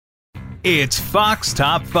It's Fox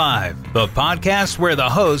Top 5, the podcast where the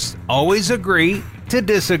hosts always agree to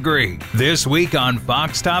disagree. This week on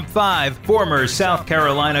Fox Top 5, former South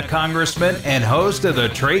Carolina Congressman and host of the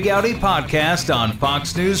Trey Gowdy podcast on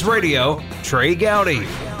Fox News Radio, Trey Gowdy.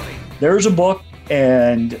 There's a book,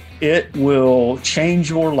 and it will change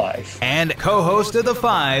your life. And co-host of The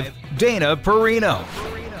Five, Dana Perino.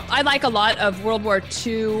 I like a lot of World War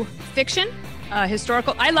II fiction.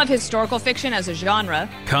 Historical. I love historical fiction as a genre.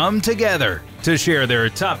 Come together to share their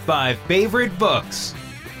top 5 favorite books.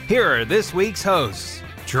 Here are this week's hosts,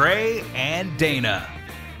 Trey and Dana.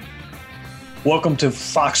 Welcome to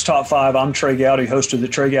Fox Top 5. I'm Trey Gowdy, host of the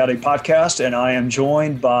Trey Gowdy podcast, and I am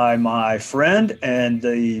joined by my friend and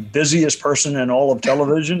the busiest person in all of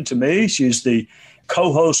television to me. She's the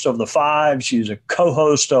co-host of The Five. She's a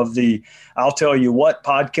co-host of the I'll Tell You What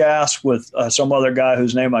podcast with some other guy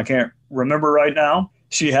whose name I can't remember right now.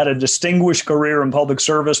 She had a distinguished career in public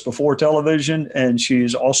service before television, and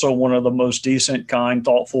she's also one of the most decent, kind,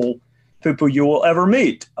 thoughtful people you will ever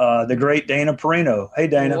meet, the great Dana Perino. Hey,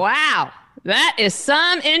 Dana. Wow. That is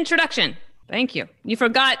some introduction. Thank you. You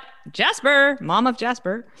forgot Jasper, mom of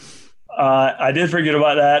Jasper. I did forget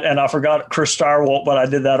about that, and I forgot Chris Stirewalt, but I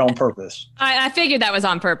did that on purpose. I figured that was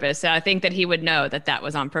on purpose. I think that he would know that that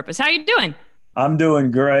was on purpose. How are you doing? I'm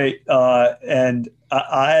doing great, and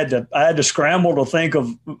I had to scramble to think of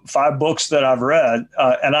 5 books that I've read,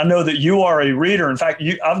 and I know that you are a reader. In fact,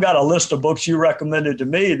 I've got a list of books you recommended to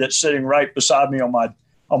me that's sitting right beside me on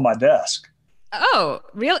my desk. Oh,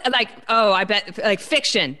 really? I bet like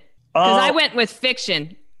fiction. Because I went with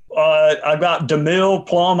fiction. I've got DeMille,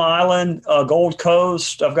 Plum Island, Gold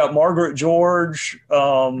Coast. I've got Margaret George.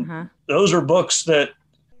 Those are books that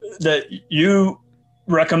you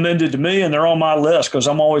recommended to me, and they're on my list because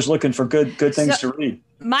I'm always looking for good things to read.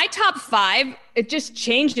 My top 5, it just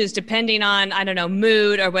changes depending on, I don't know,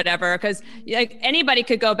 mood or whatever, because like anybody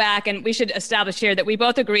could go back, and we should establish here that we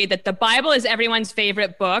both agree that the Bible is everyone's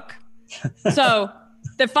favorite book. So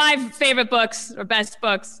the 5 favorite books or best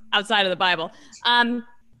books outside of the Bible.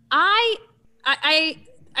 I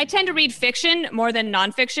tend to read fiction more than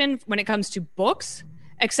nonfiction when it comes to books,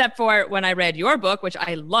 except for when I read your book, which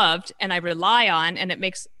I loved and I rely on, and it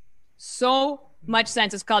makes so much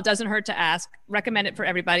sense. It's called Doesn't Hurt to Ask. Recommend it for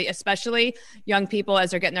everybody, especially young people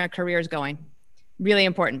as they're getting their careers going. Really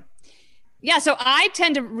important. Yeah, so I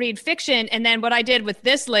tend to read fiction, and then what I did with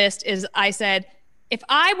this list is I said, if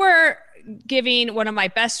I were giving one of my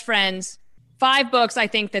best friends 5 books I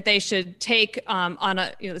think that they should take on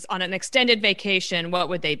an extended vacation, what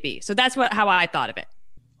would they be? So that's how I thought of it.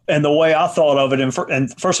 And the way I thought of it,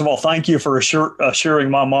 and first of all, thank you for assuring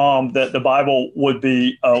my mom that the Bible would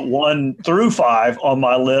be 1 through 5 on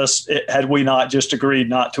my list had we not just agreed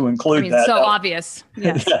not to include that. So obvious.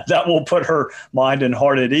 Yes. That will put her mind and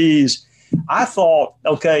heart at ease. I thought,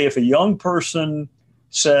 okay, if a young person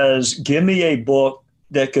says, give me a book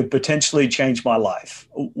that could potentially change my life,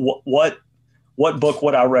 what book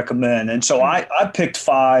would I recommend? And so I picked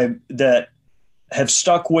 5 that have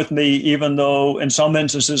stuck with me, even though in some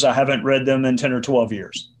instances I haven't read them in 10 or 12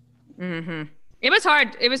 years. Mm-hmm. It was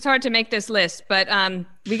hard. It was hard to make this list, but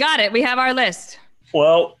we got it. We have our list.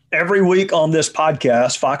 Well, every week on this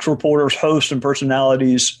podcast, Fox reporters, hosts, and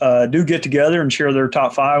personalities do get together and share their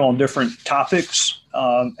top 5 on different topics.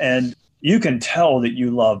 And you can tell that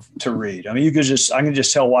you love to read. I mean, I can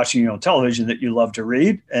just tell watching you on television that you love to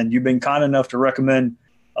read, and you've been kind enough to recommend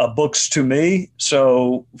books to me.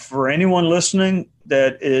 So for anyone listening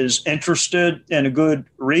that is interested in a good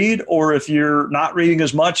read, or if you're not reading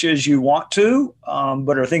as much as you want to,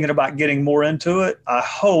 but are thinking about getting more into it, I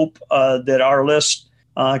hope that our list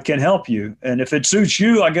can help you. And if it suits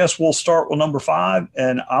you, I guess we'll start with number 5,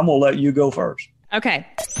 and I'm going to let you go first. Okay.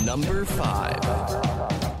 Number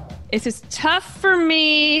 5. This is tough for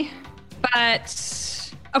me,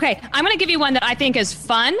 but okay. I'm going to give you one that I think is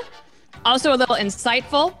fun, also a little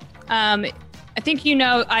insightful. I think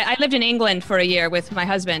I lived in England for a year with my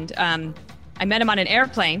husband. I met him on an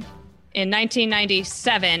airplane in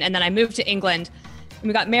 1997, and then I moved to England, and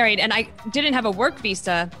we got married, and I didn't have a work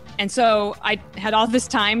visa, and so I had all this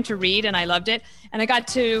time to read, and I loved it, and I got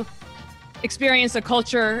to experience the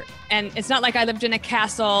culture. And it's not like I lived in a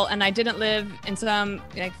castle, and I didn't live in some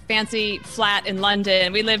fancy flat in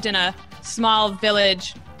London. We lived in a small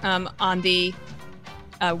village on the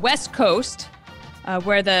west coast,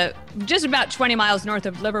 where just about 20 miles north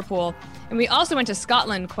of Liverpool. And we also went to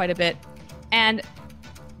Scotland quite a bit. And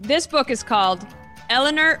this book is called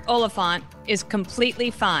Eleanor Oliphant is Completely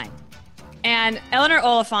Fine. And Eleanor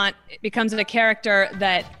Oliphant becomes a character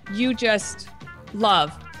that you just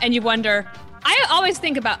love. And you wonder, I always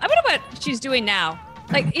think about, I wonder what she's doing now.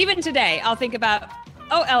 Like even today, I'll think about,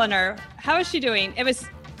 oh, Eleanor, how is she doing? It was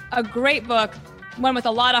a great book, one with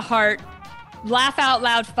a lot of heart, laugh out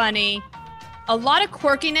loud funny, a lot of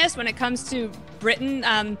quirkiness when it comes to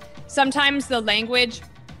Britain. Sometimes the language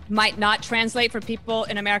might not translate for people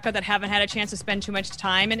in America that haven't had a chance to spend too much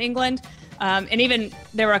time in England. And even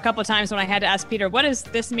there were a couple of times when I had to ask Peter, what does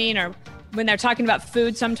this mean? Or when they're talking about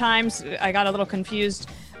food, sometimes I got a little confused.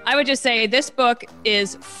 I would just say this book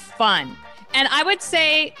is fun. And I would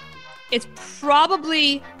say it's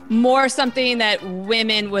probably more something that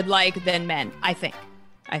women would like than men, I think.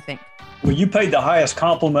 Well, you paid the highest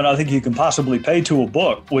compliment I think you can possibly pay to a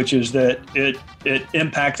book, which is that it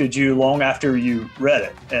impacted you long after you read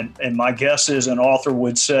it. And my guess is an author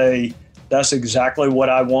would say, that's exactly what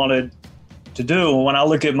I wanted to do. And when I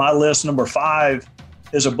look at my list, number 5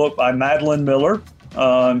 is a book by Madeline Miller.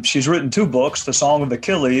 She's written 2 books, The Song of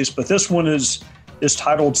Achilles, but this one is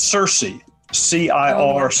titled Circe, Circe.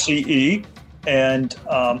 And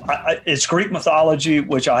it's Greek mythology,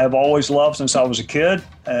 which I have always loved since I was a kid.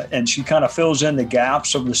 And she kind of fills in the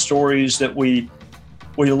gaps of the stories that we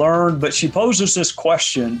learned. But she poses this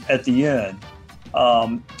question at the end.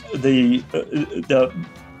 The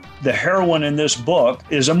heroine in this book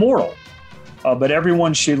is immortal, but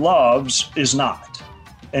everyone she loves is not.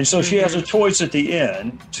 And so she has a choice at the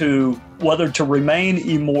end to whether to remain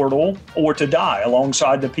immortal or to die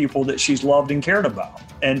alongside the people that she's loved and cared about.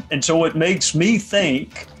 And so it makes me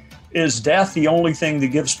think, is death the only thing that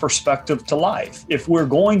gives perspective to life? If we're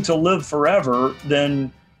going to live forever,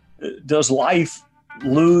 then does life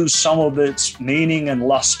lose some of its meaning and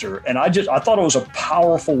luster? And I thought it was a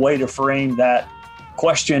powerful way to frame that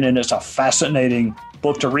question. And it's a fascinating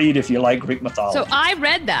book to read if you like Greek mythology. So I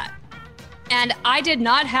read that. And I did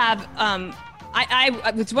not have,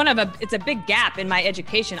 it's a big gap in my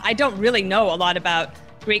education. I don't really know a lot about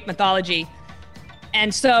Greek mythology.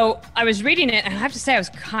 And so I was reading it, and I have to say I was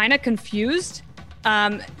kind of confused.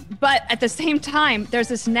 But at the same time, there's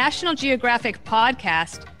this National Geographic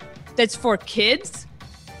podcast that's for kids,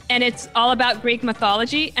 and it's all about Greek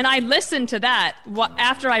mythology. And I listened to that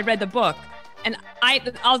after I read the book. And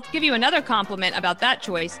I'll give you another compliment about that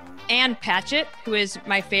choice. Anne Patchett, who is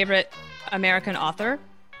my favorite American author,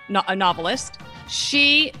 a novelist,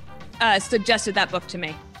 she suggested that book to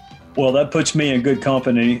me. Well, that puts me in good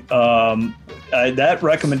company. That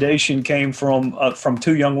recommendation came from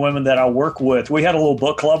 2 young women that I work with. We had a little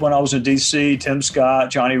book club when I was in D.C., Tim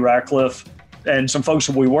Scott, Johnny Ratcliffe, and some folks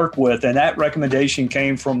that we work with. And that recommendation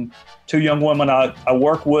came from 2 young women I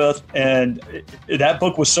work with. And that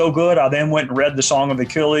book was so good, I then went and read The Song of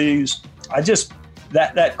Achilles.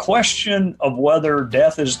 That question of whether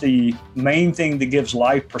death is the main thing that gives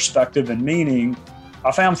life perspective and meaning,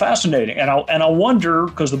 I found fascinating. And I wonder,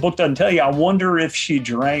 because the book doesn't tell you, I wonder if she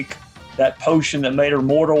drank that potion that made her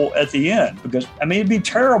mortal at the end. Because, I mean, it'd be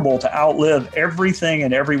terrible to outlive everything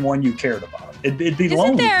and everyone you cared about. It'd be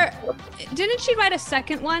lonely. Didn't she write a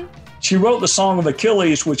second one? She wrote The Song of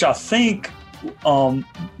Achilles, which I think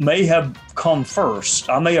may have come first.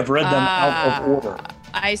 I may have read them out of order.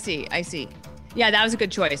 I see. Yeah, that was a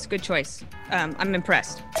good choice. I'm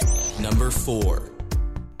impressed. Number 4.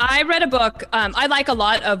 I read a book. I like a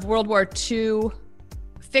lot of World War II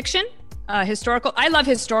fiction, historical. I love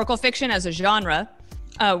historical fiction as a genre.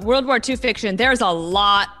 World War II fiction, there's a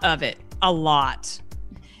lot of it, a lot.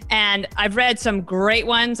 And I've read some great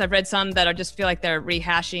ones. I've read some that I just feel like they're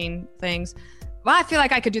rehashing things. Well, I feel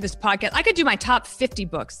like I could do this podcast. I could do my top 50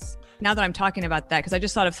 books now that I'm talking about that, because I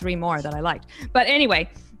just thought of 3 more that I liked. But anyway,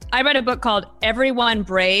 I read a book called Everyone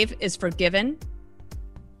Brave is Forgiven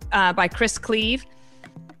by Chris Cleave.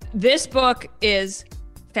 This book is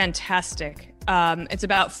fantastic. It's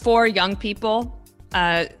about 4 young people,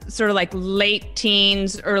 sort of like late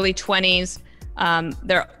teens, early 20s.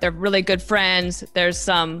 They're really good friends. There's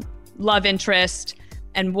some love interest,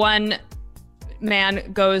 and one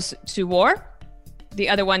man goes to war. The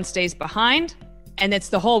other one stays behind. And it's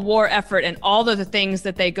the whole war effort and all of the things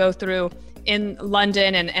that they go through in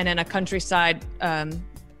London and in a countryside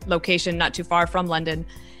location not too far from London.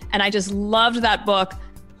 And I just loved that book.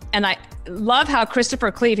 And I love how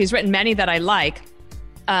Christopher Cleave, he's written many that I like,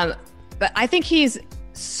 but I think he's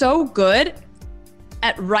so good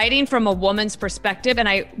at writing from a woman's perspective. And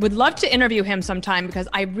I would love to interview him sometime, because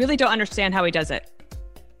I really don't understand how he does it.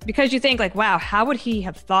 Because you think like, wow, how would he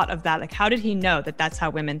have thought of that? Like, how did he know that that's how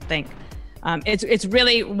women think? It's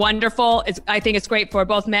really wonderful. I think it's great for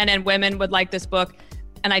both men and women would like this book.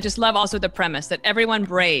 And I just love also the premise that everyone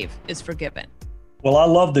brave is forgiven. Well, I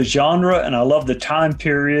love the genre and I love the time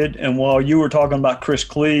period. And while you were talking about Chris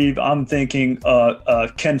Cleave, I'm thinking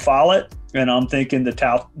Ken Follett, And I'm thinking the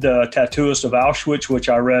Tattooist of Auschwitz, which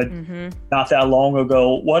I read not that long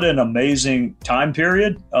ago. What an amazing time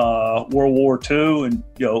period, World War II. And,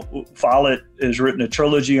 Follett has written a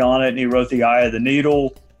trilogy on it, and he wrote The Eye of the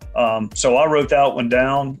Needle. So I wrote that one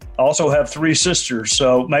down. I also have 3 sisters.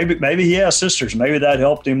 So maybe he has sisters. Maybe that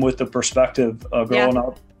helped him with the perspective growing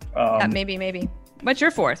up. Maybe. What's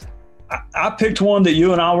your 4th? I picked one that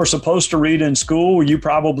you and I were supposed to read in school. You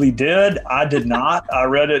probably did. I did not. I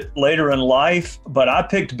read it later in life, but I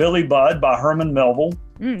picked Billy Budd by Herman Melville.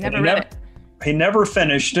 Never read it. He never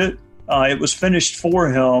finished it. It was finished for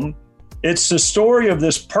him. It's the story of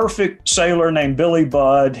this perfect sailor named Billy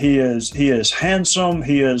Budd. He is handsome.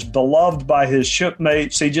 He is beloved by his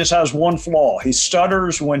shipmates. He just has one flaw. He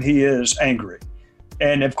stutters when he is angry.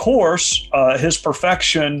 And of course, his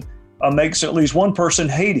perfection makes at least one person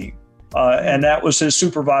hate him. And that was his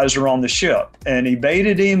supervisor on the ship. And he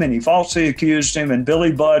baited him and he falsely accused him, and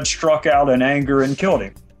Billy Budd struck out in anger and killed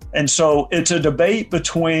him. And so it's a debate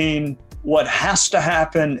between what has to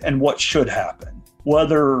happen and what should happen,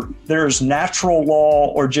 whether there's natural law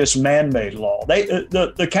or just man-made law.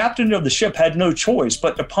 The captain of the ship had no choice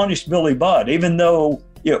but to punish Billy Budd, even though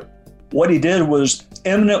what he did was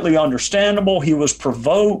eminently understandable. He was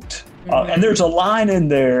provoked. And there's a line in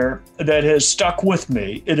there that has stuck with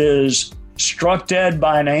me. It is struck dead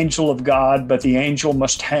by an angel of God, but the angel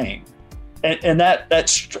must hang. And that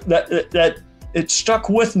it stuck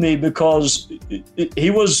with me because he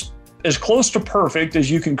was as close to perfect as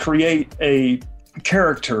you can create a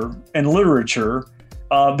character in literature,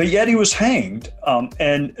 but yet he was hanged.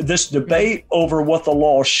 And this debate over what the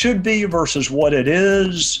law should be versus what it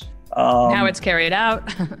is. How it's carried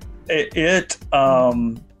out.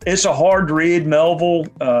 It's a hard read, Melville,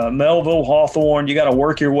 Hawthorne. You got to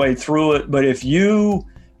work your way through it. But if you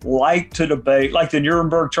like to debate, like the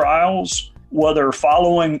Nuremberg trials, whether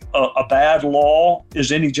following a bad law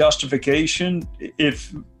is any justification,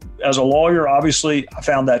 if as a lawyer, obviously, I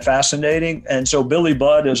found that fascinating. And so Billy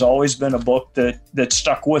Budd has always been a book that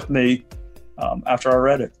stuck with me after I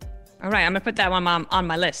read it. All right, I'm going to put that one on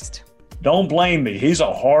my list. Don't blame me. He's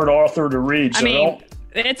a hard author to read. So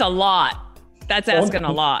it's a lot. That's asking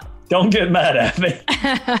a lot. Don't get mad at me.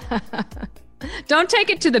 Don't take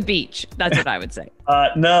it to the beach. That's what I would say.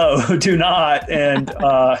 No, do not. And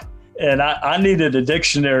I needed a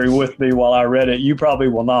dictionary with me while I read it. You probably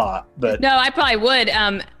will not. But no, I probably would.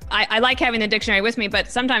 I like having the dictionary with me, but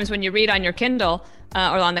sometimes when you read on your Kindle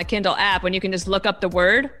or on the Kindle app, when you can just look up the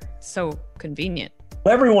word, it's so convenient.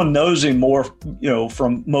 Everyone knows him more,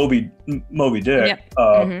 from Moby Dick.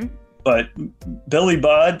 Yep. But Billy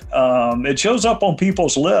Budd, it shows up on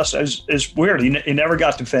people's lists. It's weird. He never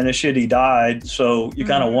got to finish it. He died. So you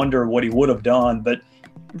kind of wonder what he would have done. But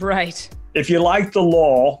right. If you like the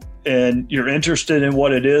law and you're interested in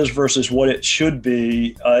what it is versus what it should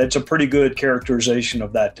be, it's a pretty good characterization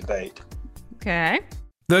of that debate. Okay.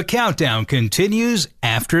 The countdown continues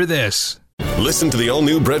after this. Listen to the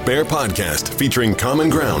all-new Bret Baier podcast featuring Common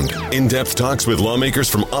Ground, in-depth talks with lawmakers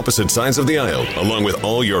from opposite sides of the aisle, along with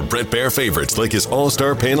all your Bret Baier favorites like his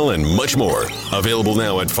all-star panel and much more. Available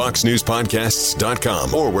now at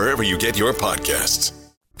foxnewspodcasts.com or wherever you get your podcasts.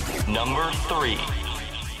 Number 3.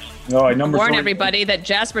 All right, number 3. Warn everybody that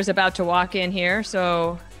Jasper's about to walk in here,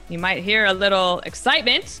 so you might hear a little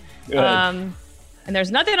excitement. And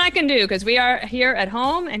there's nothing I can do because we are here at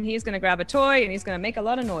home, and he's going to grab a toy and he's going to make a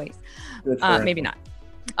lot of noise. Maybe not.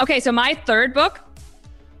 Okay, so my 3rd book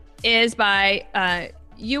is by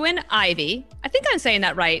Ewan Ivey. I think I'm saying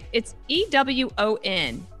that right. It's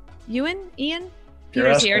E-W-O-N. Ian?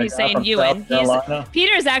 Peter's here. He's saying Ewan.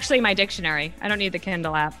 Peter is actually my dictionary. I don't need the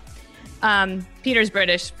Kindle app. Peter's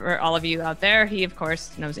British for all of you out there. He, of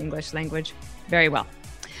course, knows English language very well.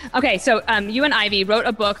 Okay, so Ewan Ivey wrote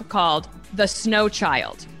a book called The Snow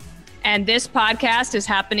Child. And this podcast is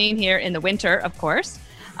happening here in the winter, of course.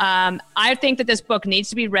 I think that this book needs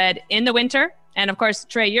to be read in the winter. And of course,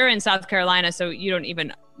 Trey, you're in South Carolina, so you don't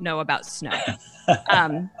even know about snow.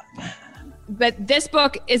 But this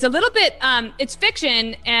book is a little bit, it's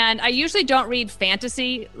fiction, and I usually don't read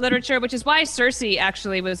fantasy literature, which is why Circe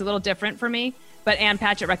actually was a little different for me. But Ann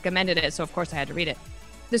Patchett recommended it, so of course I had to read it.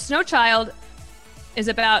 The Snow Child is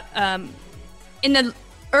about in the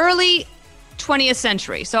early 20th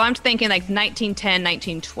century. So I'm thinking like 1910,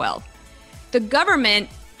 1912. The government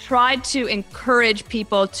tried to encourage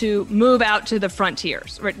people to move out to the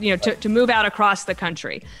frontiers, or, to move out across the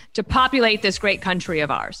country, to populate this great country of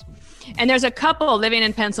ours. And there's a couple living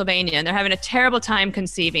in Pennsylvania, and they're having a terrible time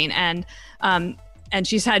conceiving. And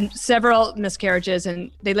she's had several miscarriages, and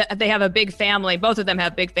they have a big family. Both of them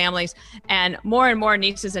have big families, and more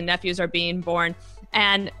nieces and nephews are being born.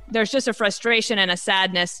 And there's just a frustration and a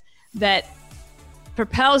sadness that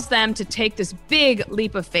propels them to take this big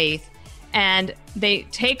leap of faith. And they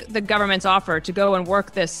take the government's offer to go and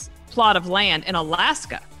work this plot of land in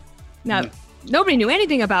Alaska. Now, nobody knew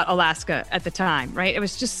anything about Alaska at the time, right? It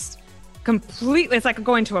was just completely, it's like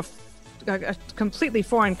going to a completely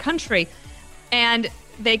foreign country. And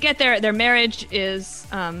they get there, their marriage is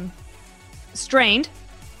strained,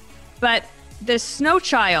 but the snow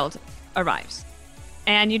child arrives.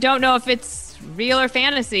 And you don't know if it's real or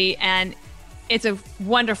fantasy, and it's a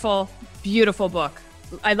wonderful, beautiful book.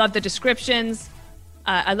 I love the descriptions.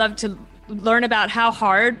 I love to learn about how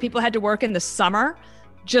hard people had to work in the summer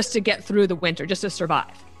just to get through the winter, just to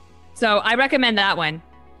survive. So I recommend that one.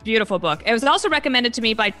 Beautiful book. It was also recommended to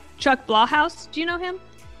me by Chuck Blauhaus. Do you know him?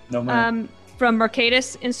 No, ma'am. From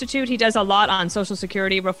Mercatus Institute. He does a lot on Social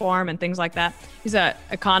Security reform and things like that. He's an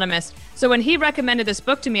economist. So when he recommended this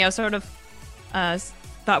book to me, I was sort of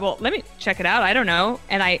thought, well, let me check it out. I don't know.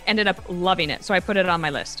 And I ended up loving it. So I put it on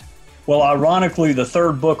my list. Well, ironically, the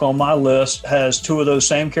third book on my list has two of those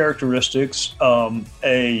same characteristics,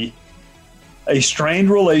 a strained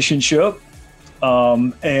relationship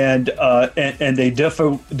and a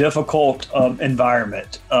difficult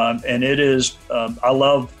environment. And it is, I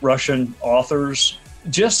love Russian authors.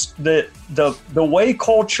 Just the way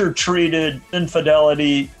culture treated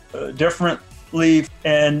infidelity differently,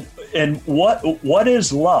 and what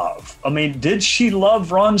is love? I mean, did she love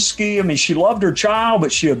Vronsky? I mean, she loved her child,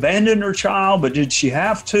 but she abandoned her child, but did she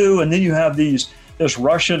have to? And then you have this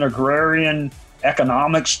Russian agrarian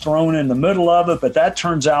economics thrown in the middle of it, but that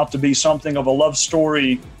turns out to be something of a love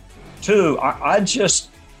story too. I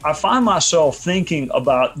find myself thinking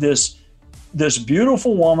about this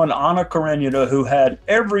beautiful woman, Anna Karenina, who had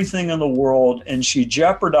everything in the world, and she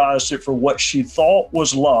jeopardized it for what she thought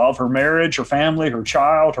was love, her marriage, her family, her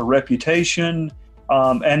child, her reputation.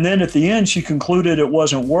 And then at the end, she concluded it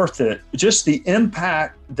wasn't worth it. Just the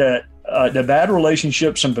impact that the bad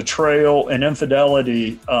relationships and betrayal and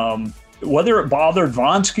infidelity, whether it bothered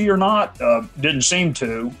Vronsky or not, didn't seem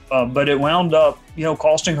to, but it wound up,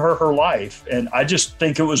 costing her her life. And I just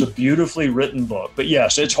think it was a beautifully written book. But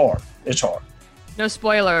yes, it's hard. It's hard. No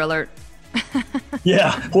spoiler alert.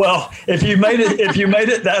 Yeah. Well, if you made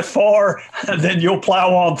it that far, then you'll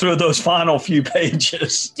plow on through those final few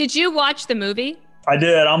pages. Did you watch the movie? I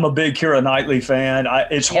did. I'm a big Keira Knightley fan.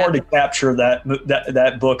 It's hard to capture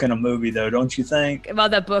that book in a movie, though, don't you think? Well,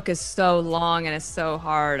 the book is so long and it's so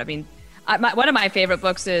hard. I mean, one of my favorite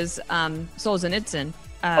books is Solzhenitsyn.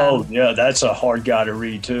 Oh, yeah, that's a hard guy to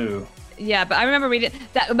read, too. Yeah, but I remember reading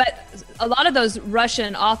that. But a lot of those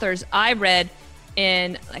Russian authors I read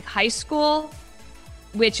in high school,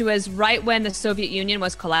 which was right when the Soviet Union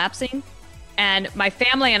was collapsing. And my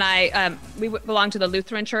family and I, we belonged to the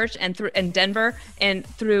Lutheran Church in Denver, and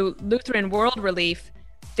through Lutheran World Relief,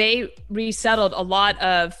 they resettled a lot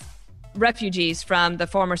of refugees from the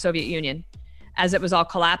former Soviet Union as it was all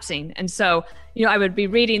collapsing. And so, I would be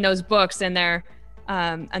reading those books and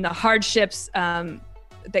and the hardships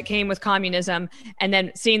that came with communism, and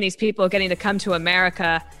then seeing these people getting to come to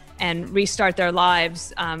America and restart their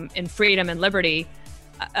lives in freedom and liberty.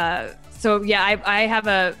 So yeah, I have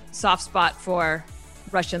a soft spot for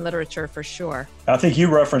Russian literature for sure. I think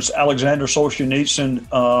you referenced Alexander Solzhenitsyn,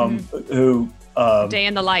 who Day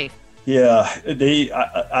in the Life. Yeah,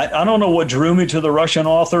 I don't know what drew me to the Russian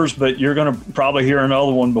authors, but you're going to probably hear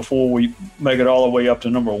another one before we make it all the way up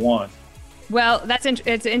to number one. Well,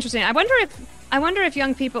 it's interesting. I wonder if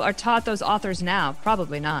young people are taught those authors now.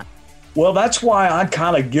 Probably not. Well, that's why I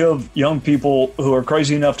kind of give young people who are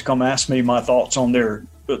crazy enough to come ask me my thoughts on their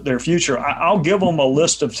future. I'll give them a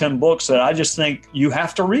list of 10 books that I just think you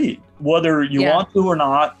have to read, whether you want to or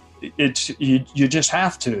not. You just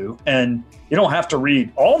have to, and you don't have to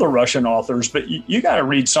read all the Russian authors, but you got to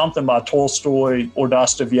read something by Tolstoy or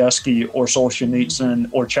Dostoevsky or Solzhenitsyn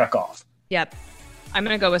or Chekhov. Yep, I'm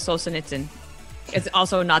gonna go with Solzhenitsyn. It's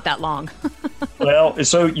also not that long. Well,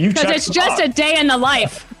 so you because it's just a day in the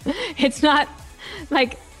life. It's not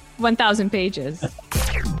like 1,000 pages.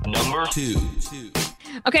 Number two.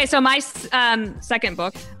 Okay, so my second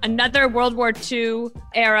book, another World War II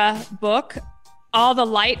era book, All the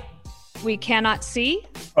Light We Cannot See.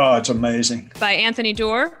 Oh, it's amazing. By Anthony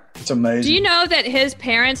Doerr. It's amazing. Do you know that his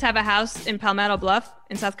parents have a house in Palmetto Bluff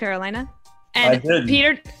in South Carolina? And I did.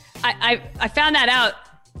 Peter, I found that out,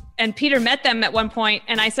 and Peter met them at one point,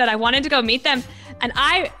 and I said I wanted to go meet them, and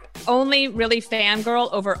I only really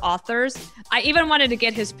fangirl over authors. I even wanted to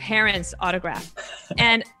get his parents' autograph.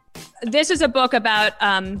 And this is a book about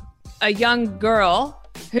a young girl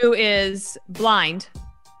who is blind,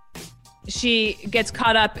 she gets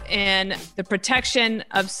caught up in the protection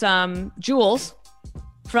of some jewels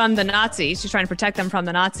from the Nazis. She's trying to protect them from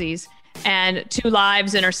the Nazis, and two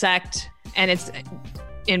lives intersect, and it's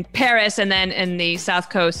in Paris and then in the south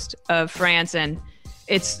coast of France. And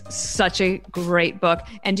it's such a great book.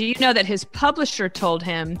 And do you know that his publisher told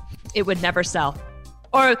him it would never sell?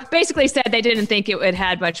 Or basically said they didn't think it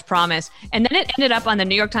had much promise. And then it ended up on the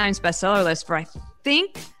New York Times bestseller list for, I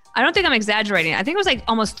don't think I'm exaggerating, I think it was like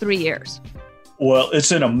almost 3 years. Well,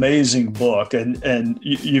 it's an amazing book, and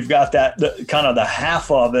you've got that kind of the half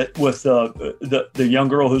of it with the young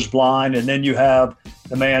girl who's blind, and then you have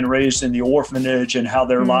the man raised in the orphanage and how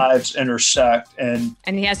their lives intersect, and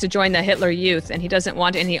he has to join the Hitler Youth, and he doesn't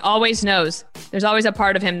want to, and he always knows. There's always a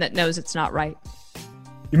part of him that knows it's not right.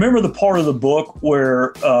 You remember the part of the book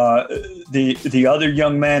where the other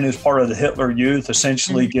young man who's part of the Hitler Youth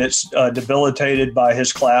essentially gets debilitated by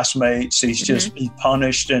his classmates. He's just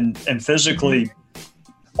punished and physically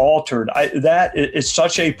altered. It's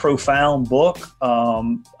such a profound book.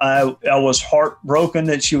 I was heartbroken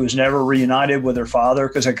that she was never reunited with her father,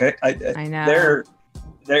 because I know.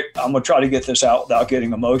 I'm going to try to get this out without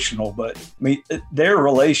getting emotional, but I mean, their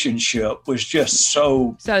relationship was just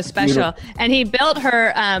so special. Beautiful. And he built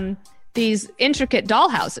her these intricate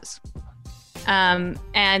dollhouses.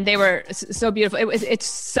 And they were so beautiful. It's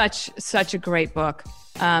such a great book.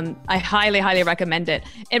 I highly, highly recommend it.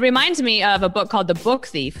 It reminds me of a book called The Book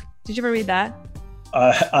Thief. Did you ever read that?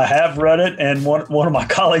 I have read it, and one of my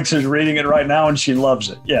colleagues is reading it right now, and she loves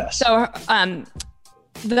it. Yes. So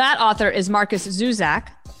that author is Markus Zusak,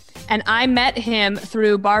 and I met him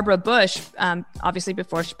through Barbara Bush, obviously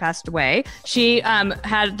before she passed away. She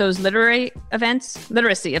had those literacy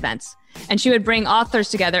events, and she would bring authors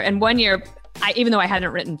together. And one year, even though I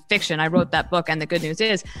hadn't written fiction, I wrote that book, and the good news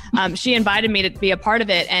is she invited me to be a part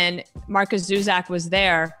of it, and Markus Zusak was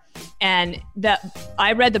there. And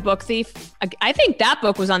I read The Book Thief. I think that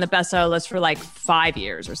book was on the bestseller list for like 5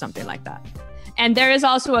 years or something like that. And there is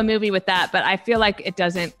also a movie with that, but I feel like it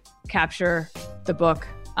doesn't capture the book.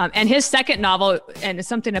 And his second novel, and it's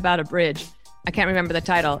something about a bridge. I can't remember the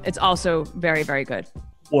title. It's also very, very good.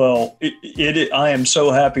 Well, I am so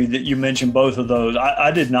happy that you mentioned both of those. I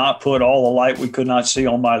did not put All the Light We Could Not See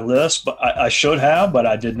on my list, but I should have, but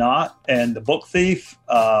I did not. And The Book Thief,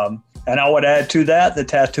 and I would add to that The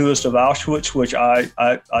Tattooist of Auschwitz, which I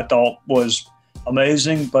thought was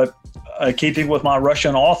amazing. But keeping with my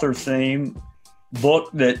Russian author theme, book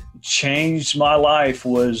that changed my life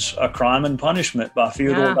was A Crime and Punishment by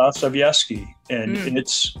Fyodor Dostoevsky. And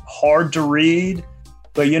it's hard to read.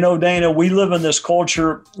 But, Dana, we live in this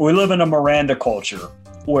culture. We live in a Miranda culture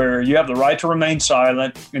where you have the right to remain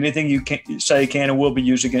silent. Anything you say can and will be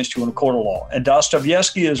used against you in a court of law. And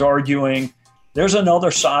Dostoevsky is arguing there's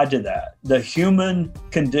another side to that. The human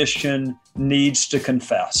condition needs to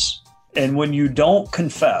confess. And when you don't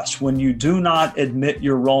confess, when you do not admit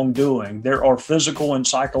your wrongdoing, there are physical and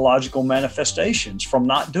psychological manifestations from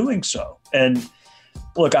not doing so. And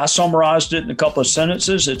look, I summarized it in a couple of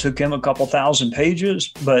sentences. It took him a couple thousand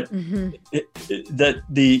pages, but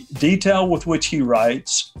the detail with which he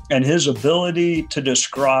writes and his ability to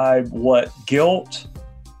describe what guilt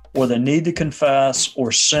or the need to confess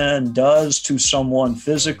or sin does to someone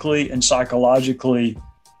physically and psychologically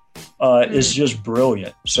is just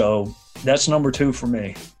brilliant. So that's number 2 for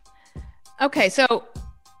me. Okay, so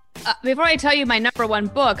before I tell you my number 1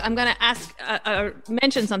 book, I'm going to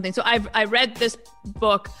mention something. So I read this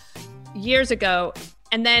book years ago,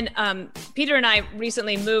 and then Peter and I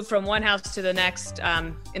recently moved from one house to the next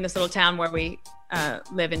in this little town where we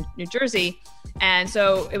live in New Jersey. And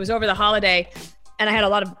so it was over the holiday, and I had a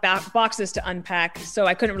lot of boxes to unpack, so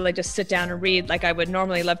I couldn't really just sit down and read like I would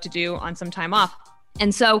normally love to do on some time off.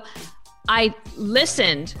 And so I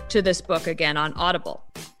listened to this book again on Audible.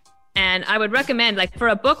 And I would recommend, like, for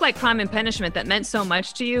a book like Crime and Punishment that meant so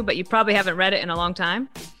much to you, but you probably haven't read it in a long time,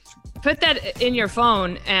 put that in your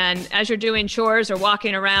phone, and as you're doing chores or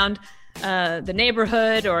walking around the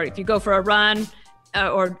neighborhood, or if you go for a run,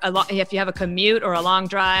 or if you have a commute or a long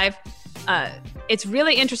drive, it's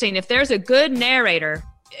really interesting. If there's a good narrator,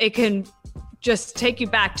 it can just take you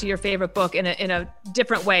back to your favorite book in a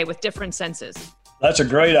different way with different senses. That's a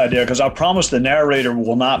great idea, because I promise the narrator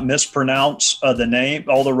will not mispronounce the name,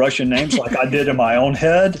 all the Russian names like I did in my own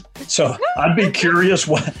head. So I'd be curious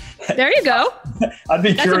what. There you go. I'd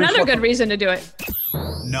be That's curious. That's another good reason to do it.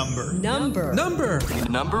 Number 1.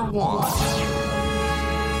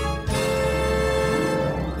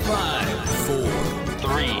 Five, 4,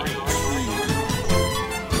 3.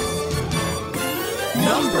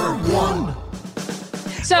 Number 1.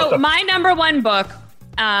 So my number 1 book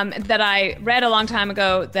that I read a long time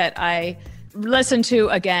ago that I listened to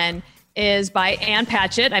again is by Ann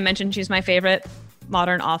Patchett. I mentioned she's my favorite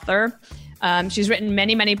modern author. She's written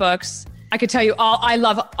many, many books. I could tell you I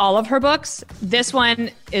love all of her books. This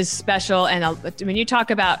one is special. And when you talk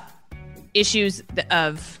about issues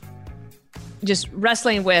of just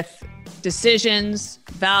wrestling with decisions,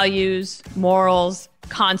 values, morals,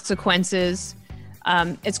 consequences,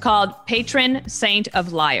 it's called Patron Saint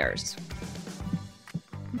of Liars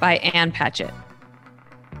by Ann Patchett.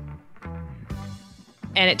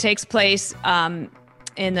 And it takes place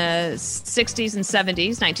in the 60s and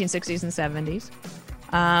 70s, 1960s and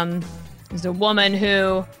 70s. There's a woman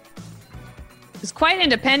who is quite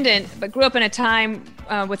independent, but grew up in a time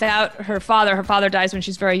without her father. Her father dies when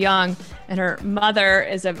she's very young, and her mother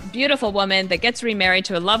is a beautiful woman that gets remarried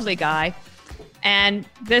to a lovely guy. And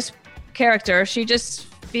this character, she just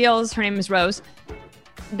feels, her name is Rose,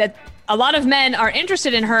 that a lot of men are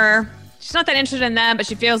interested in her. She's not that interested in them, but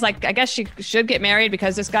she feels like, I guess she should get married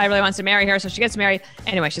because this guy really wants to marry her. So she gets married.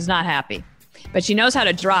 Anyway, she's not happy, but she knows how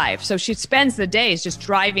to drive. So she spends the days just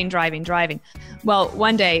driving. Well,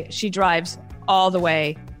 one day she drives all the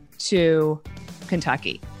way to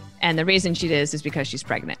Kentucky. And the reason she is because she's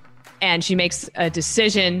pregnant. And she makes a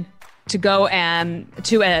decision to go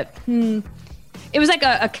to it was like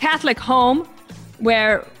a Catholic home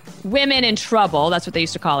where women in trouble, that's what they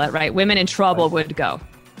used to call it, right? Women in trouble would go.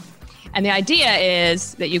 And the idea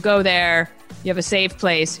is that you go there, you have a safe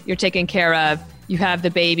place, you're taken care of, you have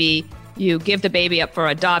the baby, you give the baby up for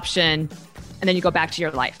adoption, and then you go back to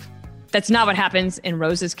your life. That's not what happens in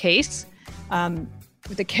Rose's case.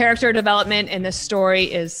 The character development in this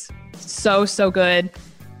story is so good.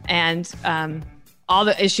 And all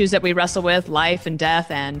the issues that we wrestle with, life and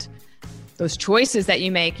death, and those choices that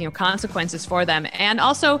you make, consequences for them. And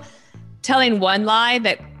also telling one lie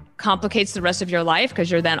that complicates the rest of your life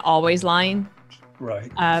because you're then always lying.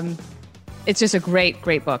 Right. It's just a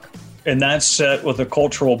great book. And that's set with a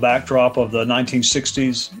cultural backdrop of the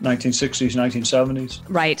 1960s, 1970s.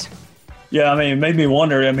 Right. Yeah, I mean, it made me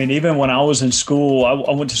wonder. I mean, even when I was in school,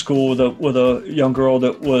 I went to school with a young girl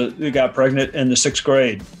that got pregnant in the 6th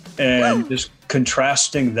grade, and just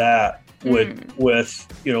contrasting that with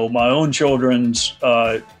my own children's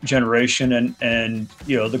generation and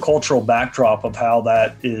the cultural backdrop of how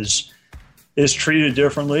that is treated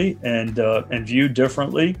differently and viewed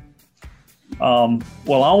differently.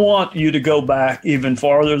 Well, I want you to go back even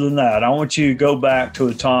farther than that. I want you to go back to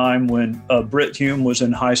a time when Brit Hume was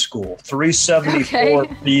in high school, 374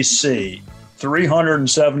 BC,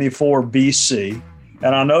 374 BC.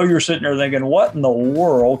 And I know you're sitting there thinking, what in the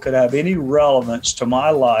world could have any relevance to my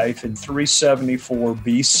life in 374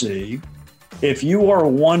 BC? If you are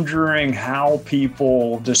wondering how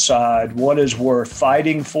people decide what is worth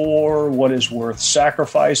fighting for, what is worth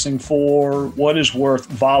sacrificing for, what is worth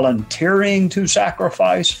volunteering to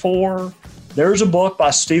sacrifice for, there's a book by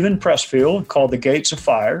Stephen Pressfield called The Gates of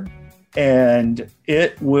Fire, and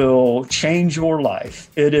it will change your life.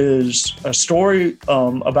 It is a story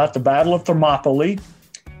about the Battle of Thermopylae,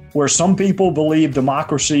 where some people believe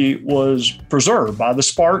democracy was preserved by the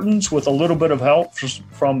Spartans with a little bit of help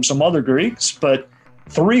from some other Greeks, but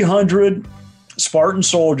 300 Spartan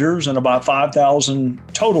soldiers and about 5,000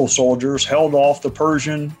 total soldiers held off the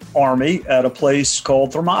Persian army at a place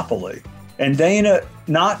called Thermopylae. And Dana,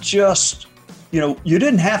 not just, you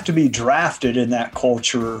didn't have to be drafted in that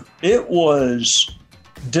culture. It was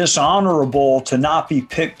dishonorable to not be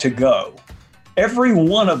picked to go. Every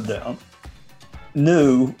one of them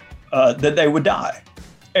knew that they would die,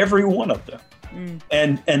 every one of them.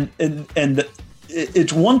 And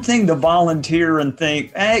it's one thing to volunteer and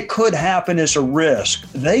think, it could happen, it's a risk.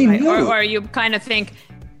 They knew. Or you kind of think,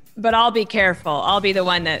 but I'll be careful. I'll be the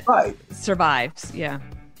one that survives. Yeah.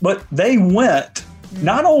 But they went,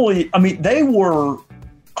 not only, they were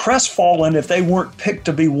crestfallen if they weren't picked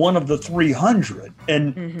to be one of the 300.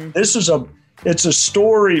 And this is it's a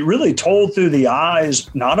story really told through the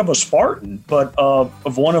eyes, not of a Spartan, but of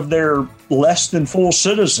one of their less than full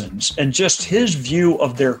citizens. And just his view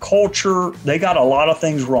of their culture, they got a lot of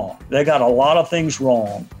things wrong.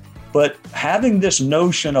 But having this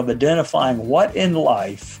notion of identifying what in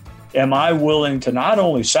life am I willing to not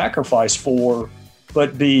only sacrifice for,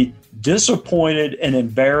 but be disappointed and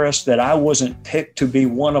embarrassed that I wasn't picked to be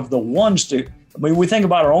one of the ones to, we think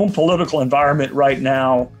about our own political environment right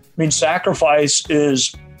now. Sacrifice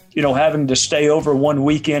is, having to stay over one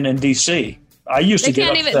weekend in D.C. I used to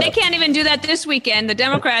get upset. They can't even do that this weekend, the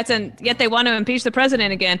Democrats, and yet they want to impeach the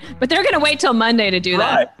president again. But they're going to wait till Monday to do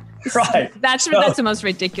that. Right. That's the most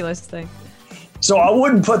ridiculous thing. So I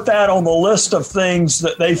wouldn't put that on the list of things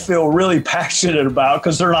that they feel really passionate about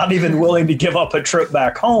because they're not even willing to give up a trip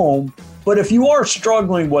back home. But if you are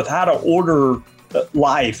struggling with how to order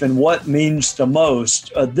life and what means the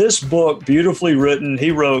most, this book, beautifully written, he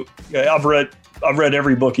wrote, I've read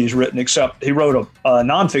every book he's written, except he wrote a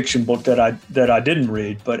nonfiction book that I didn't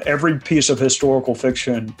read, but every piece of historical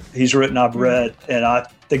fiction he's written, I've read. And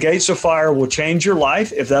The Gates of Fire will change your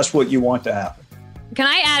life if that's what you want to happen. Can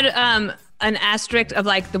I add an asterisk of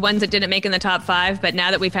like the ones that didn't make in the top 5? But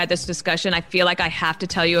now that we've had this discussion, I feel like I have to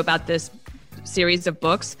tell you about this series of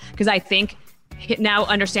books because I think now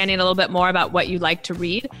understanding a little bit more about what you like to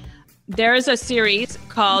read. There is a series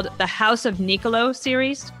called the House of Nicolo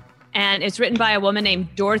series, and it's written by a woman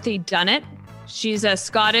named Dorothy Dunnett. She's a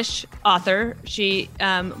Scottish author. She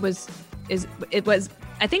I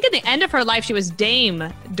think at the end of her life, she was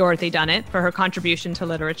Dame Dorothy Dunnett for her contribution to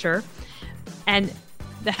literature. And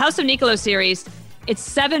the House of Nicolo series, it's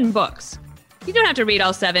 7 books. You don't have to read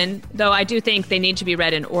all 7, though I do think they need to be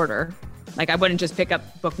read in order. Like I wouldn't just pick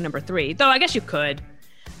up book number 3, though I guess you could.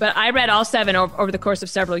 But I read all 7 over the course of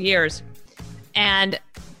several years. And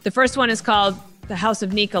the first one is called The House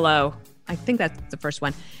of Nicolo. I think that's the first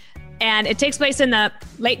one. And it takes place in the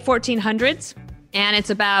late 1400s. And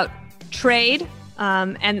it's about trade.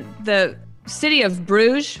 And the city of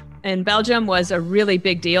Bruges in Belgium was a really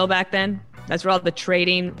big deal back then. That's where all the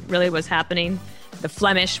trading really was happening. The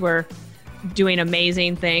Flemish were doing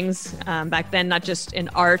amazing things back then, not just in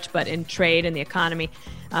art, but in trade and the economy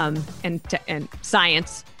and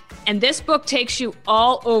science. And this book takes you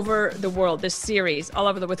all over the world, this series, all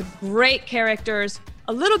over with great characters,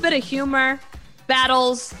 a little bit of humor,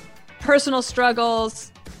 battles, personal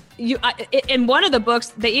struggles. In one of the books,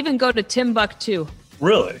 they even go to Timbuktu.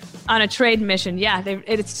 Really? On a trade mission. Yeah,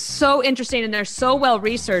 it's so interesting and they're so well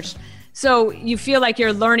researched. So you feel like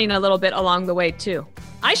you're learning a little bit along the way too.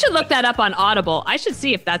 I should look that up on Audible. I should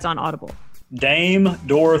see if that's on Audible. Dame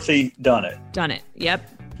Dorothy Dunnett. Dunnett, yep.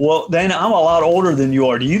 Well, Dana, I'm a lot older than you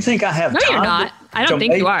are. Do you think I have time? No, you're not. I don't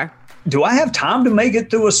think you are. Do I have time to make it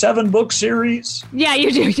through a 7-book series? Yeah,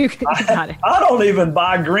 you do. You got it. I don't even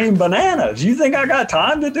buy green bananas. You think I got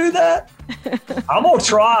time to do that? I'm going to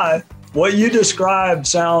try. What you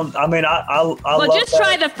described I love just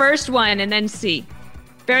try the first one and then see.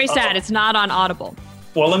 Very sad. It's not on Audible.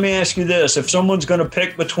 Well, let me ask you this. If someone's going to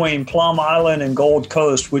pick between Plum Island and Gold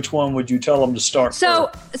Coast, which one would you tell them to start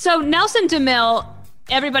first? So Nelson DeMille,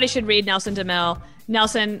 everybody should read Nelson DeMille.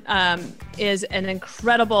 Nelson is an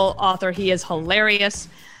incredible author. He is hilarious.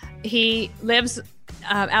 He lives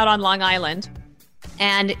out on Long Island,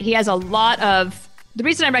 and he has a lot of, the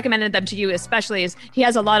reason I recommended them to you especially is he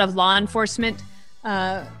has a lot of law enforcement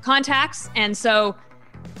contacts, and so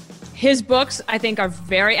his books, I think, are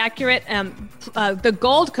very accurate. The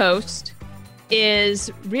Gold Coast is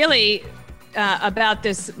really about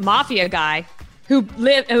this mafia guy who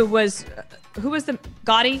was the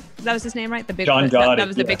Gotti? That was his name, right? The big John Gotti. That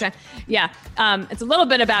was the big time. Yeah. It's a little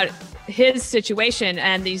bit about his situation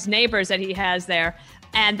and these neighbors that he has there.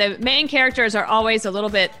 And the main characters are always a little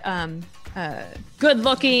bit good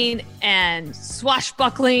looking and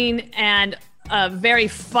swashbuckling and very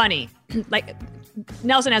funny. Like,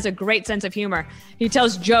 Nelson has a great sense of humor. He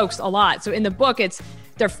tells jokes a lot. So in the book,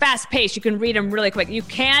 they're fast paced. You can read them really quick. You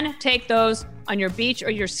can take those on your beach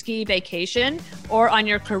or your ski vacation or on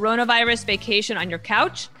your coronavirus vacation on your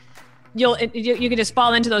couch. You can just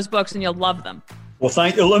fall into those books and you'll love them. Well,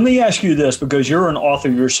 let me ask you this, because you're an author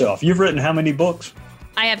yourself. You've written how many books?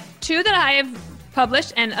 I have 2 that I have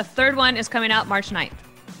published, and a 3rd one is coming out March 9th.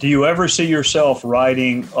 Do you ever see yourself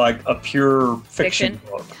writing like a pure fiction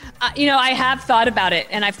book? I have thought about it,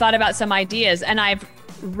 and I've thought about some ideas, and I've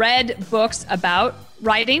read books about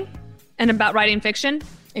writing and about writing fiction,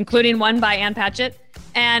 including one by Ann Patchett.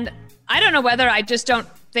 And I don't know whether I just don't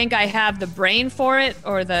think I have the brain for it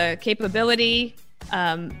or the capability,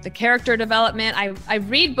 the character development. I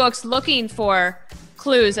read books looking for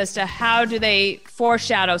clues as to how do they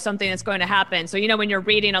foreshadow something that's going to happen. So, when you're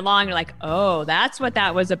reading along, you're like, oh, that's what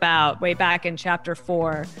that was about way back in chapter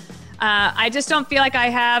 4. I just don't feel like I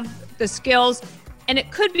have the skills, and it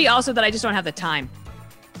could be also that I just don't have the time.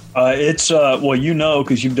 It's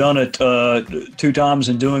because you've done it 2 times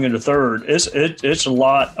and doing it a third. It's a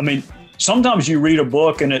lot. I mean, sometimes you read a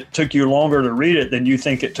book and it took you longer to read it than you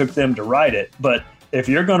think it took them to write it. But if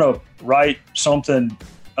you're going to write something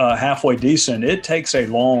halfway decent, it takes a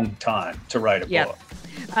long time to write a book.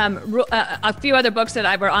 A few other books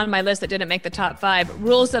that were on my list that didn't make the top 5.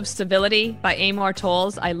 Rules of Civility by Amor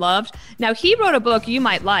Towles, I loved. Now, he wrote a book you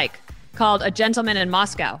might like called A Gentleman in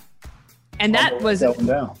Moscow. And that was... That one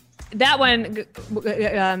down. That one,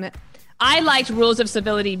 I liked Rules of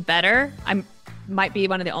Civility better. I might be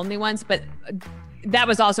one of the only ones, but that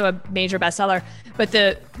was also a major bestseller. But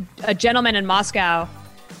A Gentleman in Moscow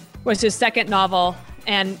was his second novel,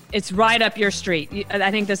 and it's right up your street.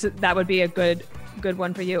 I think that would be a good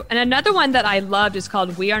one for you. And another one that I loved is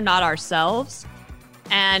called We Are Not Ourselves.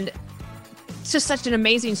 And it's just such an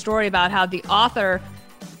amazing story about how the author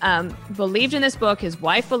believed in this book. His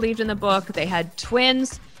wife believed in the book. They had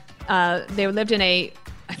twins. They lived in a,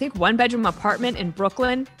 I think, 1-bedroom apartment in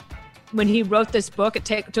Brooklyn. When he wrote this book, it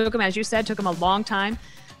took him, as you said, took him a long time.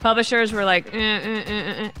 Publishers were like,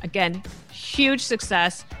 Again, huge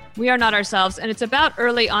success. We Are Not Ourselves. And it's about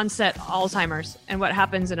early onset Alzheimer's and what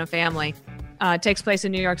happens in a family. It takes place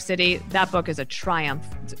in New York City. That book is a triumph.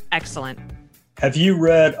 It's excellent. Have you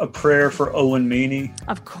read A Prayer for Owen Meany?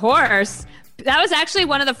 Of course. That was actually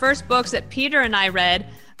one of the first books that Peter and I read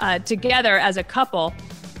together as a couple.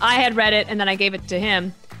 I had read it and then I gave it to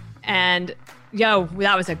him. And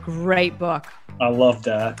that was a great book. I love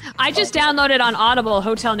that. I just downloaded on Audible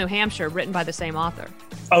Hotel New Hampshire, written by the same author.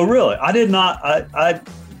 Oh, really? I did not.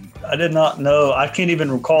 I did not know. I can't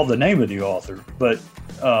even recall the name of the author, but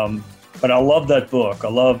I love that book. I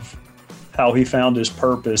love how he found his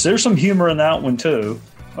purpose. There's some humor in that one too.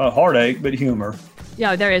 Heartache, but humor.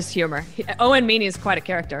 Yeah, there is humor. Owen Meany is quite a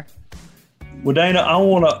character. Well, Dana, I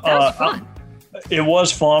want to. That was fun. It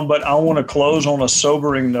was fun, but I want to close on a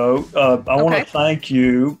sobering note. I want to thank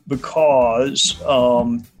you because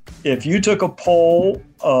if you took a poll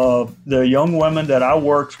of the young women that I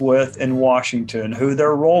worked with in Washington, who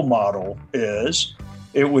their role model is,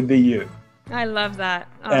 it would be you. I love that.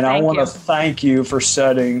 And I want to thank you for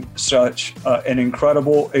setting such an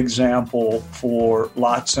incredible example for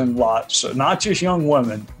lots and lots, not just young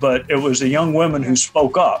women, but it was the young women who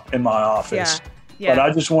spoke up in my office. Yeah. But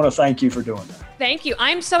I just want to thank you for doing that. Thank you.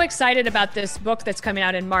 I'm so excited about this book that's coming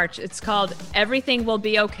out in March. It's called Everything Will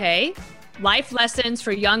Be Okay, Life Lessons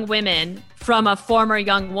for Young Women from a Former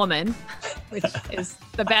Young Woman, which is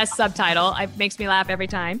the best subtitle. It makes me laugh every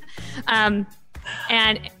time. And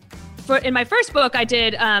in my first book, I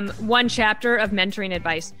did one chapter of mentoring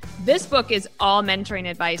advice. This book is all mentoring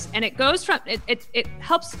advice. And it goes from, it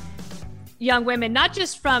helps young women, not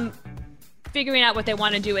just from figuring out what they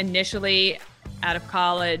want to do initially out of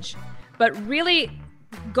college, but really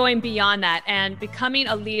going beyond that and becoming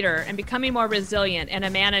a leader and becoming more resilient and a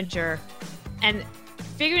manager and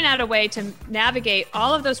figuring out a way to navigate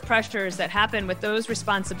all of those pressures that happen with those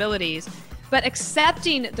responsibilities, but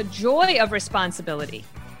accepting the joy of responsibility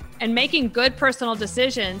and making good personal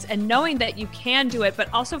decisions and knowing that you can do it,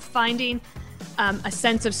 but also finding a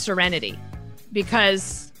sense of serenity,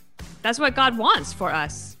 because that's what God wants for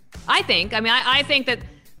us. I think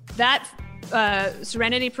that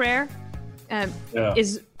serenity prayer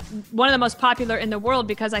is one of the most popular in the world,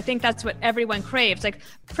 because I think that's what everyone craves. Like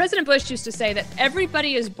President Bush used to say that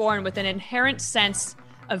everybody is born with an inherent sense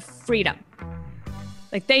of freedom.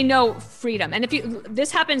 Like they know freedom. And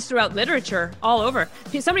this happens throughout literature all over.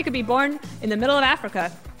 Somebody could be born in the middle of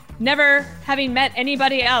Africa, never having met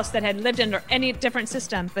anybody else that had lived under any different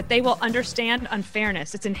system, but they will understand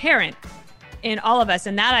unfairness. It's inherent in all of us.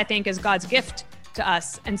 And that, I think, is God's gift to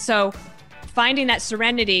us. And so finding that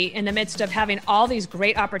serenity in the midst of having all these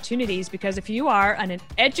great opportunities, because if you are an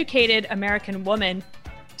educated American woman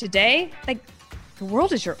today, like the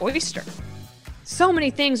world is your oyster. So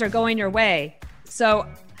many things are going your way. So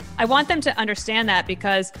I want them to understand that,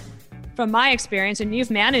 because from my experience, and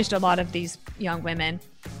you've managed a lot of these young women,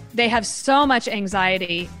 they have so much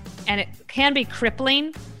anxiety and it can be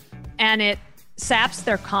crippling and it saps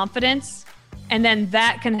their confidence. And then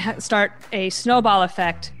that can start a snowball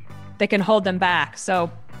effect that can hold them back.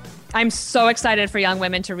 So I'm so excited for young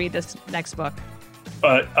women to read this next book.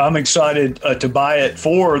 I'm excited to buy it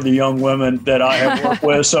for the young women that I have worked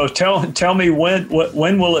with. So tell me when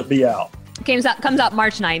will it be out? It comes out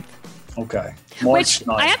March 9th. Okay. Which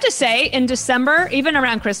 9th. I have to say, in December, even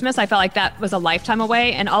around Christmas, I felt like that was a lifetime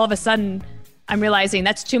away. And all of a sudden, I'm realizing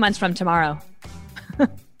that's 2 months from tomorrow.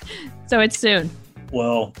 So it's soon.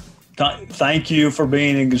 Well, thank you for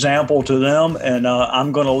being an example to them. And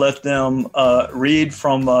I'm going to let them read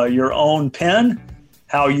from your own pen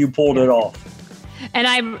how you pulled it off. And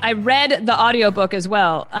I read the audiobook as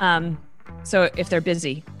well. So if they're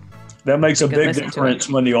busy. That makes a big difference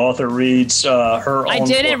when the author reads her own I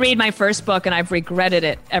didn't book. read my first book, and I've regretted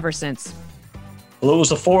it ever since. Well, it was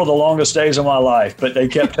the 4 of the longest days of my life, but they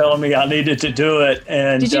kept telling me I needed to do it.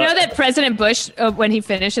 And did you know that President Bush, when he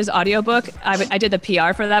finished his audiobook, I did the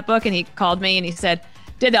PR for that book, and he called me and he said,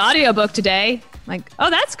 "Did the audiobook today?" I'm like, "Oh,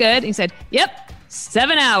 that's good." And he said, "Yep,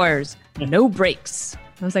 7 hours, no breaks."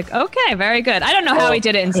 I was like, okay, very good. I don't know how he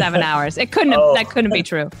did it in 7 hours. It couldn't have, that couldn't be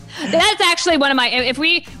true. That's actually one of my, if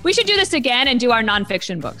we should do this again and do our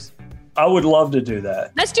nonfiction books. I would love to do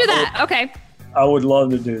that. Let's do that. Okay. I would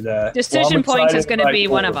love to do that. Decision Points is going to be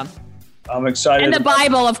one of them. I'm excited. And the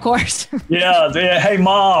Bible, of course. Yeah. Hey,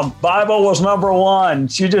 Mom, Bible was number one.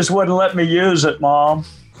 She just wouldn't let me use it, Mom.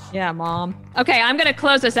 Yeah, Mom. Okay, I'm going to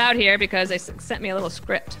close this out here because they sent me a little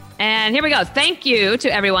script. And here we go. Thank you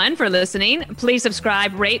to everyone for listening. Please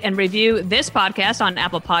subscribe, rate, and review this podcast on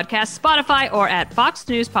Apple Podcasts, Spotify, or at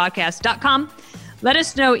foxnewspodcast.com. Let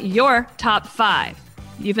us know your top 5.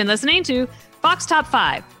 You've been listening to Fox Top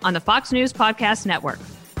 5 on the Fox News Podcast Network.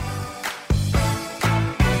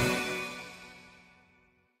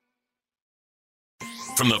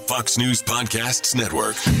 From the Fox News Podcasts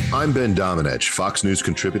Network. I'm Ben Domenech, Fox News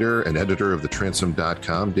contributor and editor of the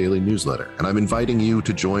Transom.com daily newsletter, and I'm inviting you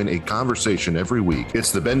to join a conversation every week.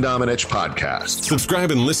 It's the Ben Domenech Podcast.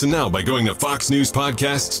 Subscribe and listen now by going to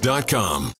foxnewspodcasts.com.